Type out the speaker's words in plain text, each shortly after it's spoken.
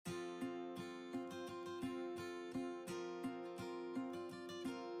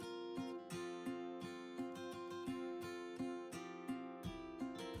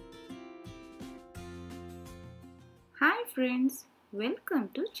friends, welcome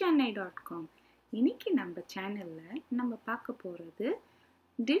to chennai.com. இன்னைக்கு நம்ம சேனல்ல நம்ம பார்க்க போறது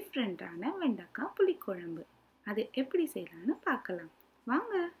டிஃபரண்டான வெண்டைக்காய் புளிக்குழம்பு. அது எப்படி செய்யலாம்னு பார்க்கலாம்.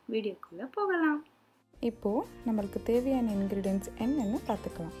 வாங்க வீடியோக்குள்ள போகலாம். இப்போ நமக்கு தேவையான இன்கிரிடியன்ட்ஸ் என்னன்னு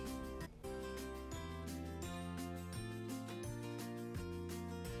பார்த்துக்கலாம்.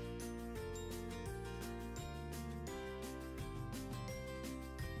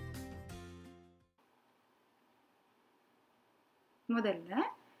 முதல்ல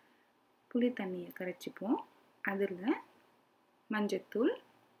புளி தண்ணியை கரைச்சிப்போம். அதில் மஞ்சத்தூள்,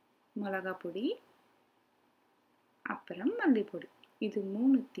 மிளகாய் பொடி, அப்புறம் மல்லிப்பொடி, இது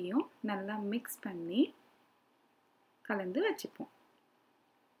மூணுத்தையும் நல்லா மிக்ஸ் பண்ணி கலந்து வச்சுப்போம்.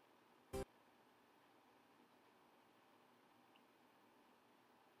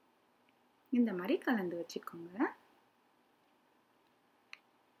 இந்த மாதிரி கலந்து வச்சுக்கோங்க.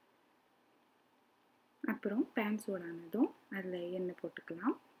 அப்புறம் பேன் சூடானதும் அதில் எண்ணெய்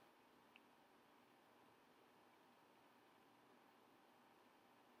போட்டுக்கலாம்.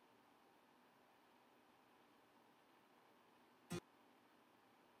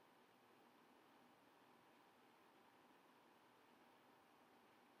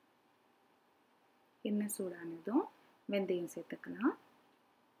 எண்ணெய் சூடானதும் வெந்தயம் சேர்த்துக்கலாம்.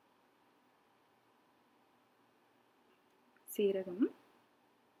 சீரகம்,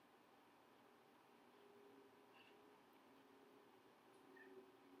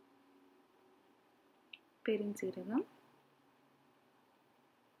 பெருஞ்சீரகம்,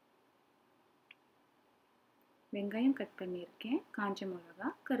 வெங்காயம் கட் பண்ணியிருக்கேன், காஞ்ச மிளகா,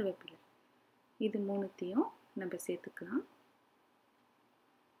 கருவேப்பிலை, இது மூணுத்தையும் நம்ம சேர்த்துக்கலாம்.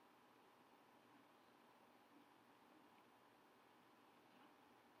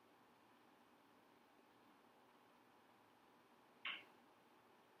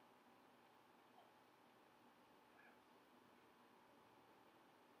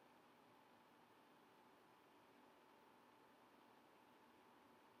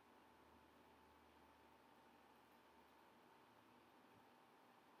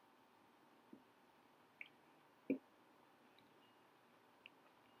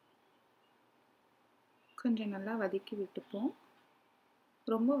 கொஞ்சம் நல்லா வதக்கி விட்டுப்போம்.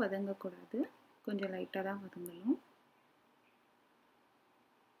 ரொம்ப வதங்கக்கூடாது, கொஞ்சம் லைட்டாக தான் வதங்கணும்.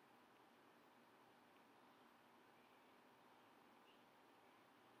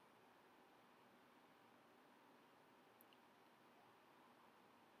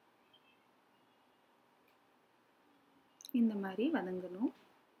 இந்த மாதிரி வதங்கணும்.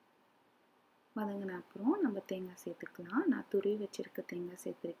 வதங்கின அப்புறம் நம்ம தேங்காய் சேர்த்துக்கலாம். நான் துருவி வச்சிருக்க தேங்காய்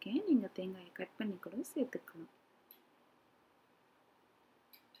சேர்த்துருக்கேன். நீங்கள் தேங்காயை கட் பண்ணி கூட சேர்த்துக்கலாம்.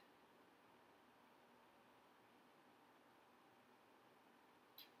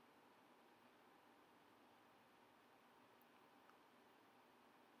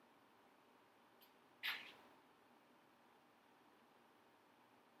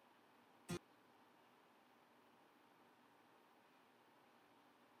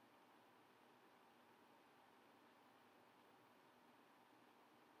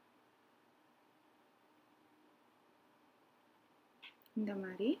 இந்த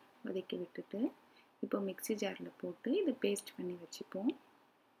மாதிரி வதக்கி விட்டுட்டு இப்போ மிக்ஸி ஜாரில் போட்டு இதை பேஸ்ட் பண்ணி வச்சுப்போம்.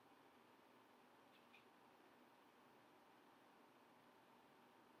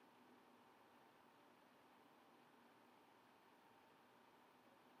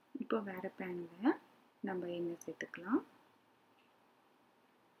 இப்போ வேற பேனில் நம்ம எண்ணெய் சேர்த்துக்கலாம்.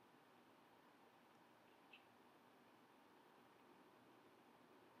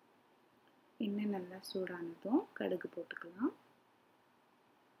 எண்ணெய் நல்லா சூடானதும் கடுகு போட்டுக்கலாம்.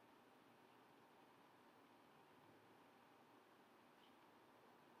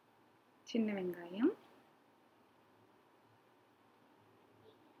 சின்ன வெங்காயம்,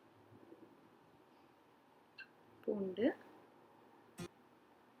 பூண்டு,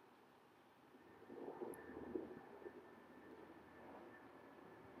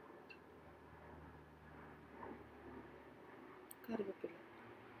 கருவேப்பிலை,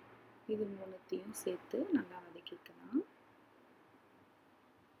 இது மூணுத்தையும் சேர்த்து நல்லா வதக்கிக்கலாம்.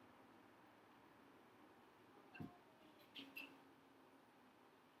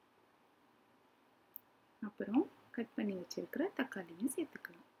 அப்புறம் கட் பண்ணி வச்சிருக்கிற தக்காளியும்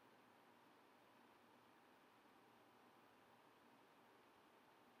சேர்த்துக்கலாம்.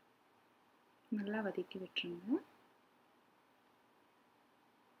 நல்லா வதக்கி விட்டுருங்க.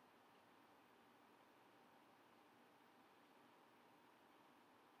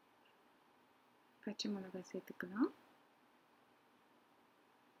 பச்சை மிளகாய் சேர்த்துக்கலாம்.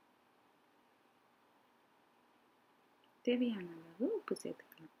 தேவையான அளவு உப்பு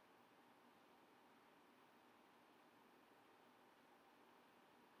சேர்த்துக்கலாம்.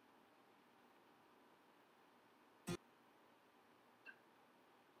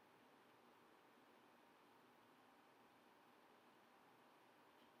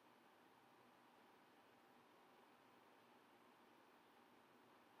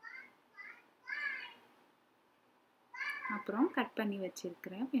 அப்புறம் கட் பண்ணி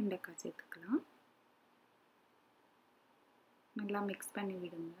வச்சிருக்கிற வெண்டைக்காய் சேர்த்துக்கலாம். நல்லா மிக்ஸ் பண்ணி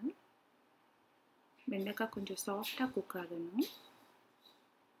விடுங்க. வெண்டைக்காய் கொஞ்சம் சாஃப்டாக குக் ஆகணும்.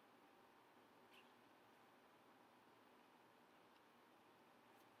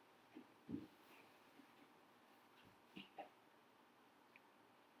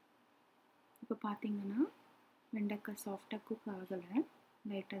 இப்போ பார்த்தீங்கன்னா வெண்டைக்காய் சாஃப்டாக குக் ஆகலை,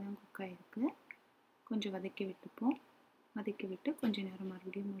 லைட்டாக தான் குக் ஆகிருக்கு. கொஞ்சம் வதக்கி விட்டுப்போம். வதக்கி விட்டு கொஞ்சம் நேரம்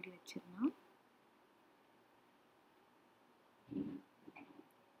மறுபடியும் மூடி வச்சிடலாம்.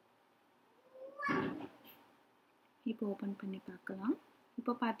 இப்போ ஓப்பன் பண்ணி பார்க்கலாம்.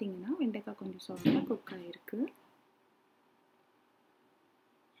 இப்போ பார்த்தீங்கன்னா வெண்டைக்காய் கொஞ்சம் சாஃப்டாக குக் ஆகிருக்கு.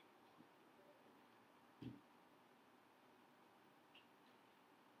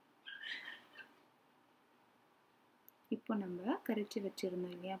 இப்போ நம்ம கரைச்சி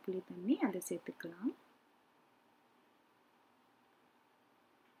வச்சுருந்தோம் இல்லையா புளி தண்ணி, அதை சேர்த்துக்கலாம்.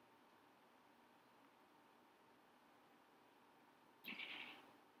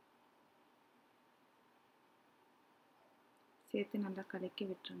 சேர்த்து நல்லா கலக்கி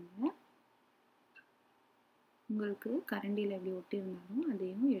விட்டுருங்க. உங்களுக்கு கரண்டியில் எப்படி ஒட்டி இருந்தாலும்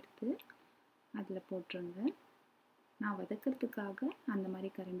அதையும் எடுத்து அதில் போட்டுருங்க. நான் வதக்கிறதுக்காக அந்த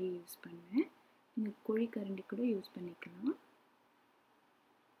மாதிரி கரண்டியை யூஸ் பண்ணேன். நீங்கள் கோழி கரண்டி கூட யூஸ் பண்ணிக்கலாம்.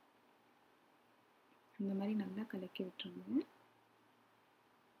 அந்த மாதிரி நல்லா கலக்கி விட்டுருங்க.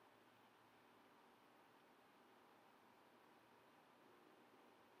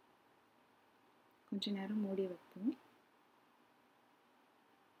 கொஞ்ச நேரம் மூடி வைப்போம்.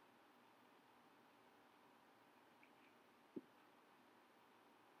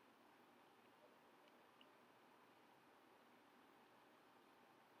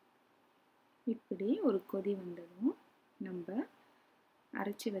 இப்படி ஒரு கொதி வந்ததும் நம்ம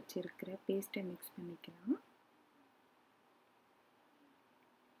அரைச்சி வச்சிருக்கிற பேஸ்ட்டை மிக்ஸ் பண்ணிக்கலாம்.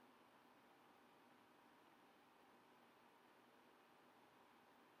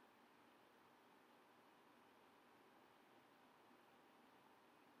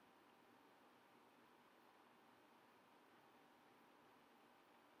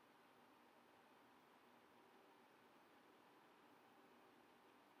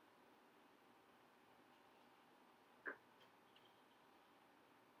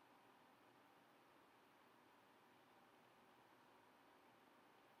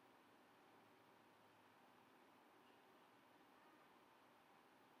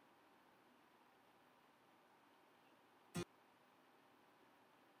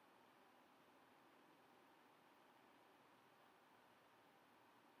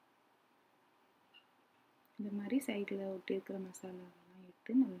 இந்த மாதிரி சைடில் ஒட்டி இருக்கிற மசாலாவெல்லாம்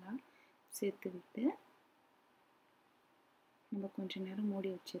எடுத்து நல்லா சேர்த்து விட்டு நம்ம கொஞ்ச நேரம்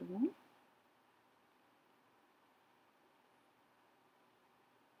மூடி வச்சிருவோம்.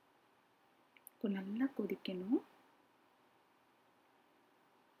 இப்போ நல்லா கொதிக்கணும்.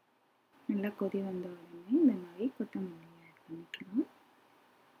 நல்லா கொதி வந்த உடனே இந்த மாதிரி கொத்தமல்லி ஆட் பண்ணிக்கலாம்.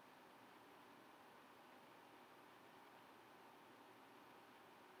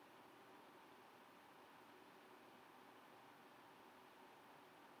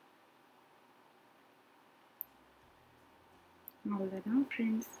 அவ்வளோதான்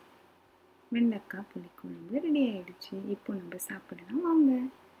ஃப்ரெண்ட்ஸ், வெண்டைக்காய் புளிக்குழம்பு ரெடி ஆகிடுச்சு. இப்போ நம்ம சாப்பிடலாம் வாங்க.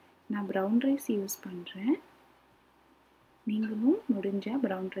 நான் ப்ரௌன் ரைஸ் யூஸ் பண்ணுறேன். நீங்களும் முடிஞ்சால்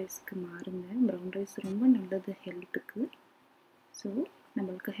ப்ரௌன் ரைஸ்க்கு மாறுங்க. ப்ரௌன் ரைஸ் ரொம்ப நல்லது ஹெல்த்துக்கு. ஸோ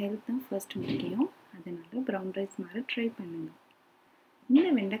நம்மளுக்கு ஹெல்த் தான் ஃபர்ஸ்ட் முக்கியம். அதனால் ப்ரௌன் ரைஸ் மாற ட்ரை பண்ணுங்கள். இந்த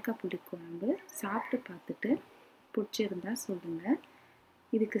வெண்டைக்காய் புளிக்குழம்பு சாப்பிட்டு பார்த்துட்டு பிடிச்சிருந்தா சொல்லுங்கள்.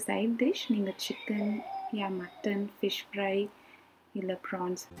 இதுக்கு சைட் டிஷ் நீங்கள் சிக்கன் மட்டன், ஃபிஷ் ஃப்ரை இல்லை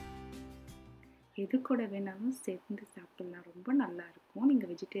ப்ரான்ஸ் எது கூட வேணாலும் சேர்ந்து சாப்பிடலாம். ரொம்ப நல்லாயிருக்கும். நீங்கள்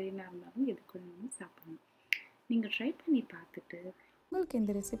வெஜிடேரியனாக இருந்தாலும் எது கூட வேணாலும் சாப்பிடலாம். நீங்கள் ட்ரை பண்ணி பார்த்துட்டு உங்களுக்கு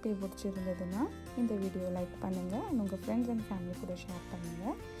இந்த ரெசிபி பிடிச்சிருந்ததுன்னா இந்த வீடியோ லைக் பண்ணுங்கள் அண்ட் உங்கள் ஃப்ரெண்ட்ஸ் அண்ட் ஃபேமிலி கூட ஷேர்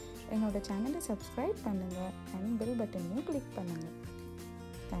பண்ணுங்கள். என்னோடய சேனலை சப்ஸ்கிரைப் பண்ணுங்கள் அண்ட் பெல் பட்டனையும் கிளிக் பண்ணுங்கள்.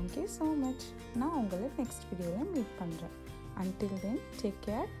 Thank you so much. நான் உங்களை நெக்ஸ்ட் வீடியோவில் மீட் பண்ணுறேன். Until then, take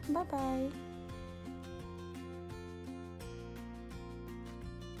care. Bye-bye.